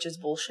model, which is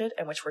bullshit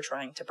and which we're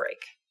trying to break.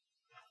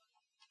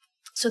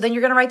 So then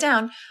you're going to write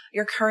down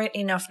your current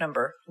enough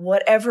number.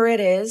 Whatever it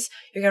is,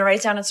 you're going to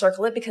write it down and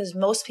circle it because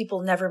most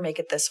people never make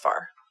it this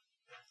far.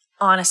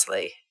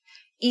 Honestly.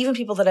 Even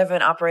people that have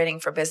been operating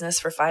for business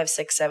for 5,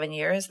 6, 7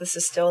 years, this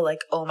is still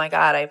oh my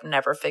God, I've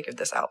never figured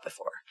this out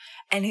before.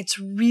 And it's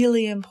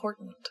really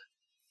important.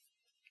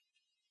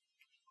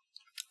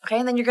 Okay,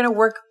 and then you're going to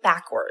work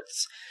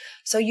backwards.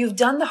 So you've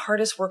done the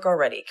hardest work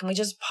already. Can we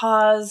just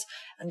pause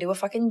and do a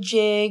fucking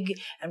jig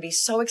and be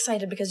so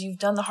excited because you've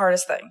done the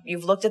hardest thing?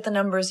 You've looked at the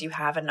numbers, you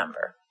have a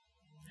number.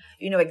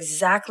 You know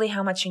exactly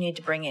how much you need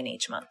to bring in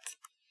each month.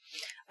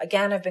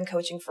 Again, I've been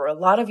coaching for a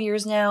lot of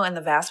years now, and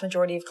the vast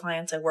majority of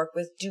clients I work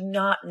with do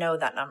not know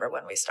that number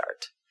when we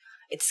start.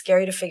 It's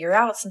scary to figure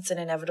out since it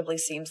inevitably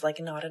seems like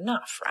not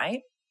enough,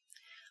 right?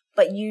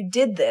 But you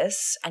did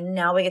this, and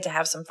now we get to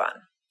have some fun.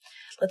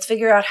 Let's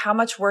figure out how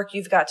much work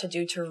you've got to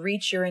do to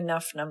reach your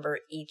enough number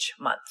each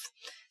month.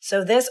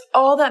 So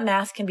all that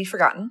math can be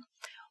forgotten.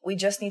 We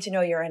just need to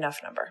know your enough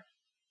number.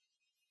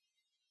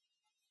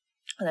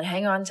 And then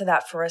hang on to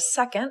that for a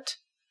second,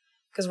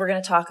 because we're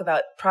going to talk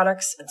about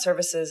products and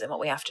services and what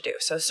we have to do.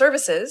 So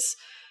services,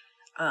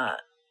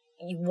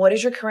 what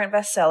is your current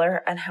bestseller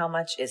and how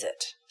much is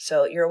it?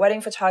 So you're a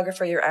wedding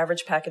photographer, your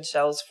average package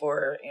sells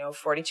for,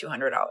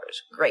 $4,200.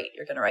 Great.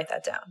 You're going to write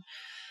that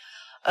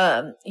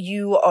down.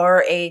 You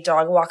are a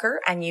dog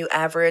walker and you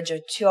average a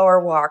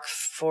 2-hour walk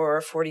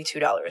for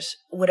 $42.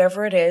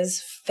 Whatever it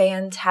is,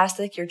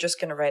 fantastic. You're just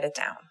going to write it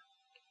down.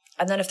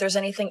 And then if there's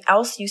anything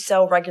else you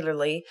sell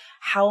regularly,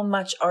 how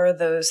much are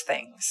those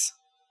things?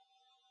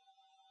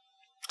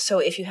 So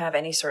if you have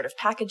any sort of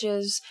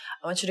packages,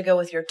 I want you to go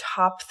with your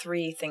top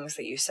 3 things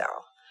that you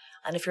sell.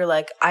 And if you're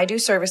like, I do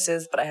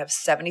services, but I have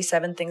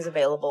 77 things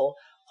available,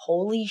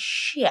 holy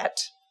shit,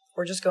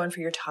 we're just going for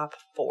your top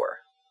 4.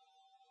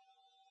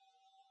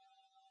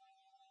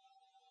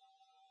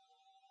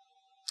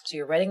 So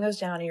you're writing those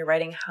down and you're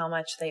writing how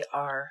much they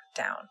are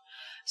down.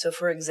 So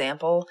for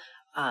example,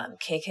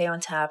 KK on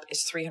Tap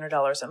is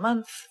 $300 a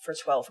month for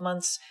 12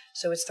 months,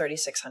 so it's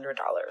 $3,600.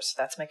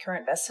 That's my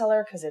current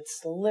bestseller because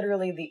it's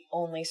literally the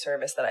only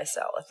service that I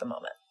sell at the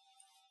moment.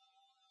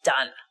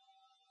 Done.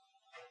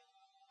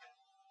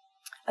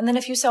 And then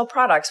if you sell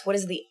products, what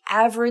is the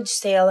average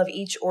sale of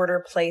each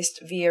order placed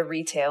via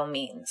retail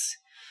means?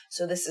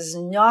 So this is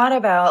not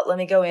about, let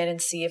me go in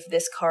and see if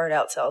this card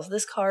outsells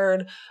this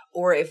card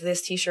or if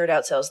this t-shirt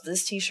outsells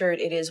this t-shirt.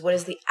 It is, what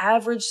is the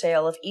average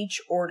sale of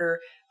each order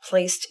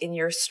placed in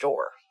your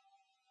store?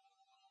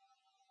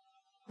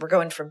 We're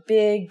going for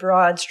big,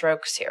 broad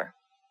strokes here.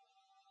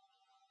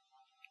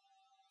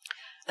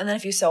 And then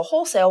if you sell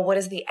wholesale, what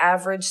is the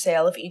average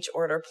sale of each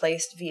order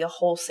placed via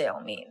wholesale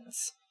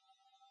means?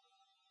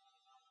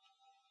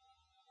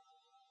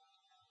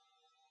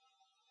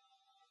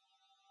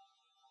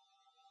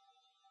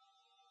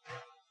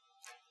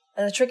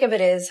 And the trick of it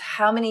is,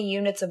 how many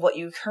units of what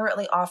you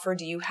currently offer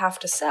do you have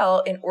to sell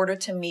in order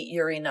to meet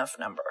your enough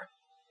number?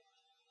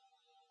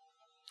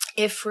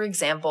 If, for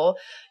example,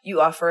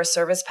 you offer a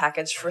service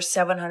package for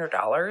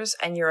 $700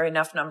 and your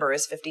enough number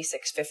is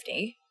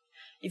 $5,650,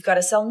 you've got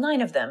to sell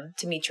 9 of them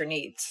to meet your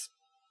needs.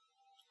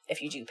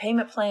 If you do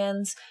payment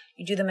plans,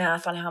 you do the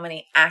math on how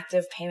many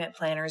active payment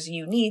planners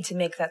you need to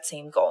make that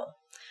same goal.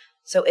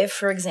 So if,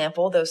 for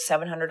example, those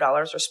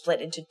 $700 are split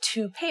into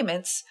 2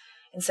 payments,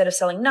 instead of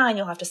selling 9,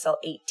 you'll have to sell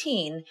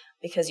 18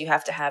 because you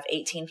have to have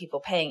 18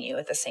 people paying you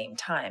at the same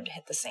time to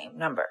hit the same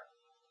number.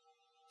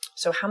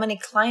 So how many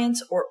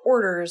clients or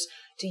orders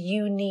do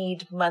you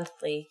need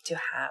monthly to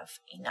have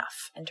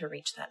enough and to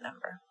reach that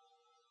number?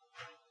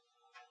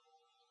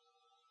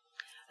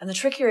 And the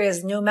trick here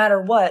is, no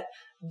matter what,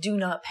 do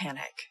not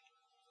panic.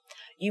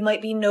 You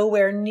might be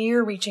nowhere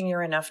near reaching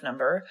your enough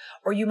number,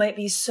 or you might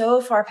be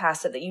so far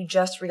past it that you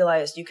just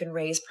realized you can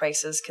raise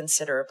prices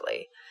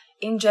considerably.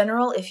 In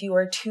general, if you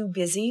are too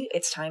busy,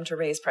 it's time to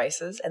raise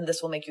prices, and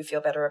this will make you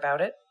feel better about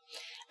it.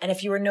 And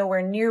if you are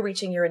nowhere near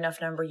reaching your enough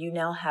number, you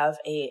now have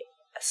a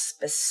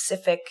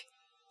specific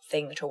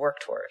thing to work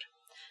toward.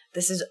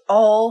 This is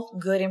all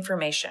good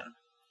information.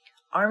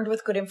 Armed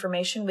with good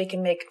information, we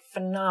can make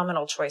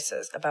phenomenal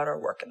choices about our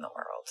work in the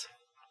world.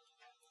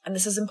 And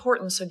this is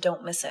important, so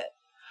don't miss it.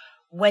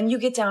 When you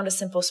get down to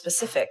simple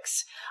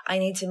specifics, I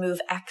need to move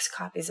X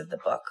copies of the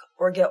book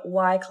or get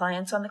Y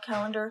clients on the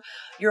calendar,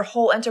 your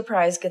whole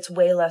enterprise gets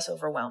way less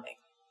overwhelming.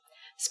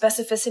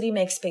 Specificity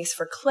makes space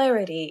for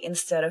clarity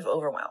instead of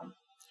overwhelm.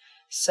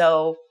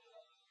 So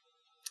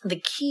the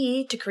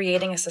key to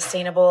creating a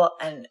sustainable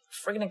and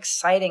friggin'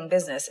 exciting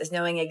business is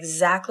knowing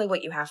exactly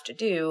what you have to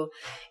do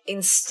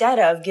instead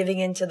of giving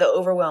into the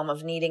overwhelm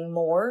of needing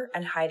more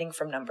and hiding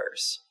from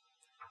numbers.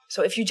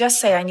 So if you just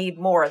say, I need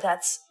more,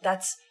 that's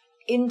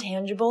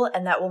intangible,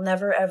 and that will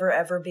never, ever,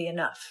 ever be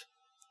enough.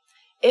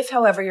 If,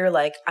 however, you're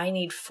like, I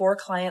need 4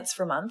 clients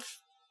per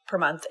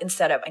month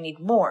instead of I need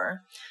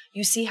more,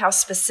 you see how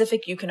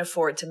specific you can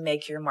afford to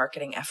make your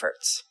marketing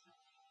efforts,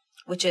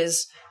 which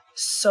is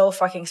so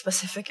fucking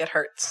specific it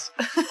hurts.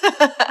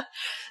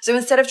 So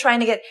instead of trying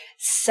to get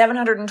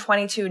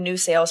 722 new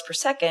sales per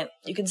second,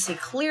 you can see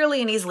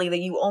clearly and easily that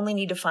you only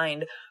need to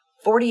find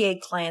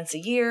 48 clients a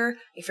year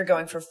if you're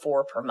going for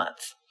 4 per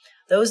month.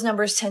 Those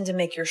numbers tend to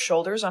make your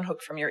shoulders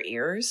unhook from your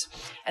ears,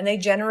 and they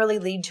generally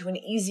lead to an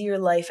easier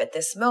life at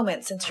this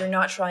moment since you're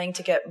not trying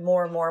to get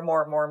more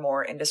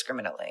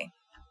indiscriminately.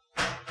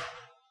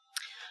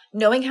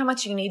 Knowing how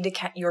much you need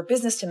your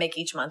business to make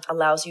each month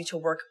allows you to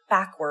work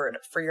backward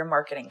for your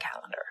marketing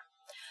calendar.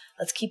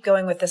 Let's keep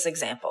going with this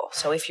example.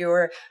 So if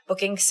you're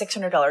booking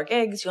 $600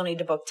 gigs, you'll need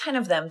to book 10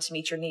 of them to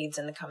meet your needs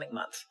in the coming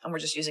month. And we're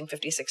just using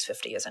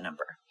 $5,650 as a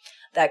number.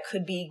 That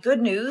could be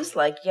good news,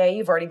 like, yay,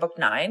 you've already booked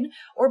 9,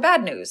 or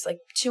bad news, like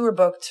 2 are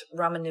booked,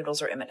 ramen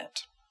noodles are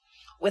imminent.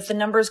 With the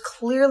numbers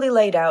clearly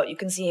laid out, you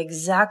can see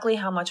exactly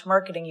how much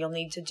marketing you'll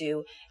need to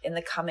do in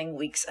the coming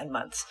weeks and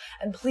months.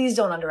 And please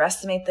don't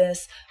underestimate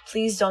this.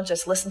 Please don't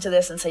just listen to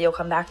this and say you'll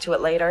come back to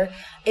it later.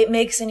 It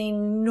makes an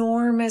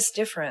enormous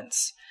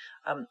difference.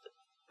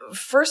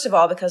 First of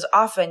all, because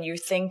often you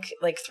think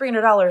like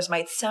 $300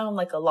 might sound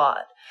like a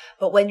lot,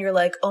 but when you're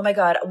like, oh my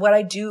God, what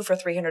I do for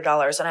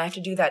 $300 and I have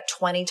to do that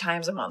 20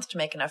 times a month to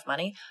make enough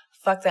money,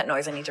 fuck that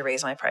noise, I need to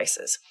raise my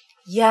prices.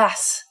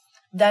 Yes,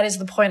 that is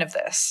the point of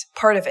this.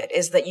 Part of it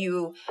is that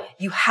you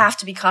have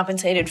to be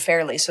compensated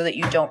fairly so that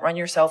you don't run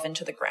yourself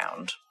into the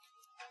ground.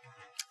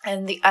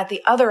 And at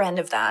the other end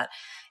of that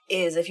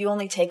is if you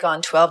only take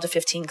on 12 to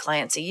 15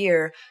 clients a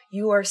year,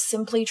 you are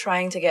simply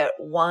trying to get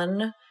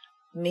 1,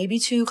 maybe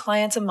 2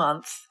 clients a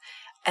month,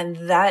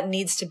 and that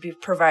needs to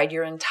provide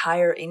your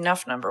entire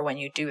enough number when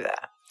you do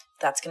that.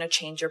 That's going to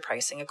change your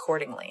pricing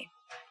accordingly.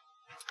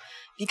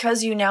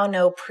 Because you now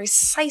know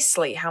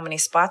precisely how many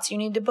spots you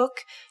need to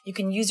book, you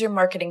can use your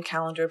marketing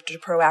calendar to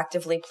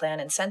proactively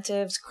plan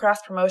incentives,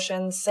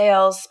 cross-promotions,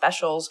 sales,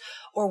 specials,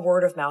 or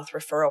word-of-mouth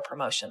referral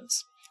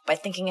promotions. By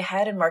thinking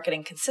ahead and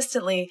marketing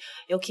consistently,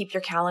 you'll keep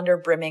your calendar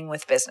brimming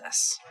with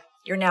business.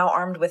 You're now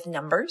armed with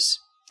numbers.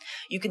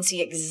 You can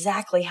see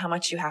exactly how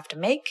much you have to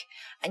make,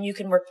 and you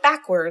can work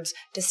backwards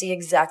to see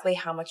exactly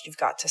how much you've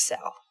got to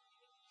sell.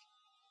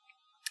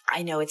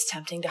 I know it's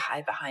tempting to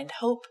hide behind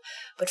hope,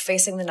 but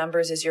facing the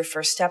numbers is your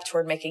first step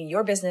toward making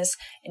your business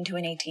into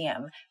an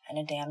ATM, and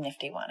a damn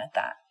nifty one at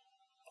that.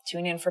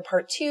 Tune in for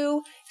part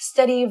 2,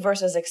 steady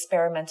versus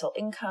experimental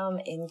income,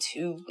 in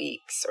 2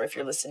 weeks. Or if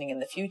you're listening in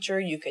the future,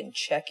 you can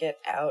check it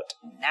out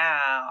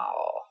now.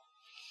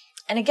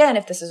 And again,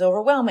 if this is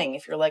overwhelming,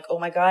 if you're like, oh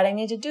my God, I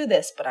need to do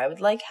this, but I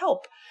would like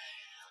help,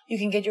 you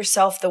can get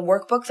yourself the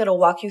workbook that'll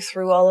walk you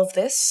through all of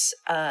this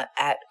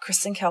at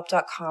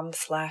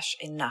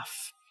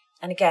kristenkelp.com/enough.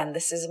 And again,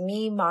 this is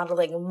me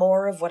modeling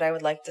more of what I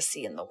would like to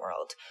see in the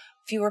world.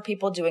 Fewer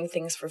people doing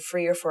things for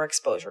free or for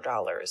exposure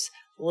dollars.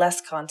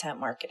 Less content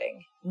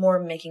marketing. More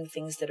making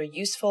things that are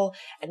useful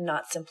and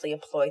not simply a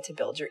ploy to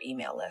build your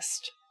email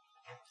list.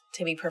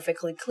 To be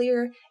perfectly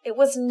clear, it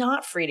was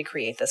not free to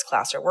create this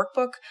class or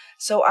workbook,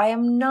 so I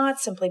am not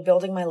simply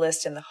building my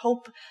list in the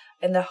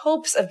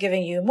hopes of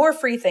giving you more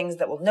free things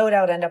that will no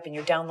doubt end up in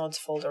your downloads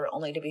folder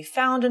only to be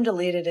found and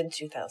deleted in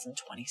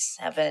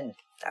 2027.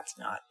 That's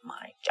not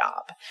my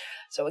job.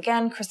 So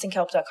again,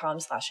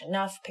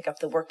 kristenkelp.com/enough. Pick up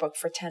the workbook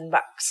for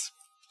 $10.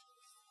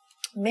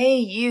 May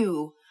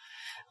you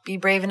be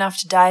brave enough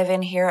to dive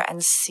in here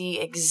and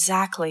see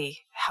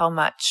exactly how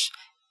much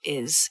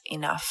is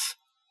enough.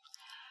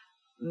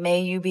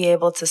 May you be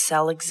able to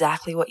sell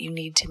exactly what you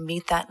need to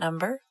meet that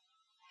number.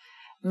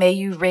 May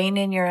you rein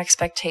in your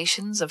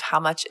expectations of how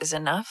much is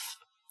enough.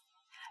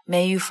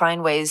 May you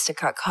find ways to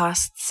cut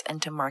costs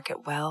and to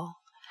market well.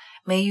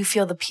 May you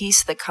feel the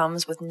peace that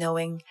comes with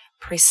knowing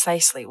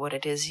precisely what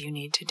it is you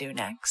need to do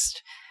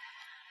next.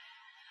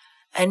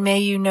 And may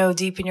you know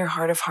deep in your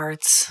heart of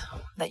hearts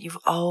that you've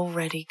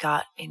already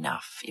got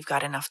enough. You've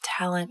got enough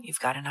talent, you've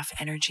got enough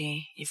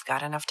energy, you've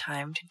got enough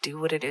time to do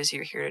what it is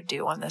you're here to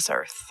do on this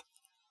earth.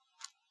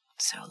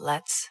 So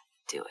let's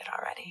do it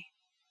already.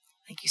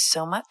 Thank you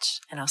so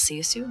much, and I'll see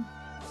you soon.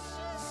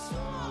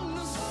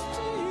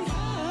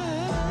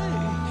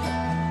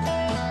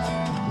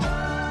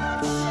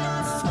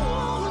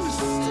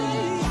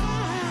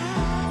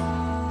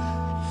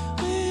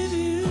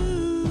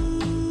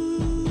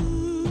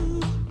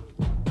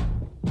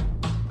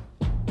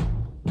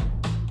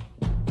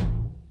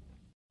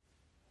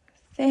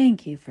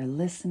 Thank you for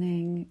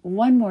listening.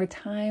 One more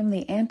time,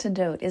 The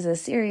Antidote is a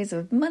series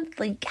of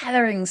monthly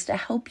gatherings to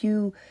help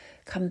you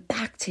come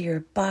back to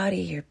your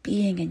body, your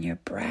being, and your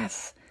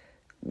breath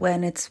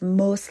when it's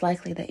most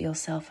likely that you'll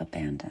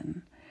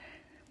self-abandon.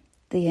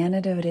 The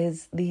antidote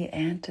is the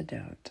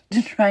antidote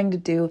to trying to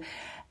do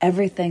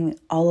everything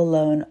all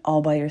alone,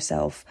 all by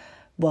yourself,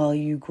 while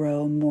you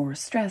grow more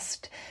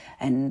stressed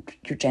and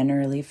you're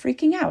generally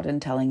freaking out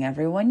and telling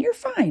everyone you're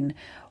fine,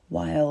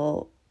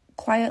 while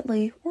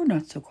quietly, or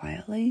not so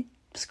quietly,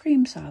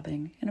 scream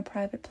sobbing in a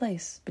private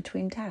place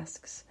between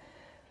tasks.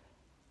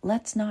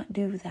 Let's not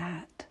do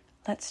that.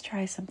 Let's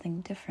try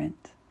something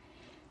different.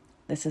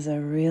 This is a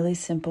really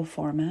simple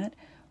format,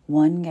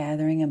 one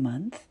gathering a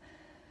month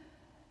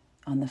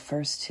on the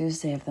first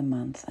Tuesday of the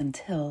month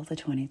until the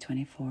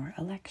 2024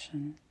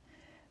 election.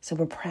 So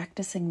we're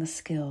practicing the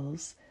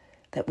skills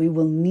that we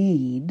will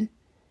need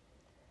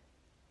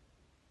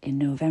in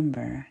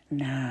November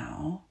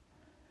now.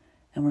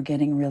 And we're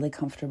getting really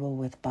comfortable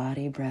with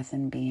body, breath,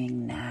 and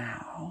being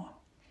now.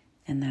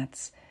 And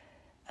that's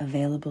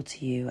available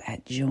to you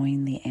at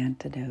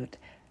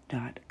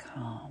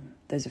jointheantidote.com.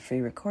 There's a free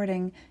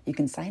recording. You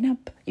can sign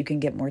up. You can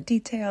get more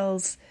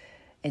details.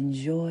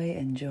 Enjoy,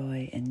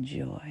 enjoy,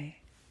 enjoy.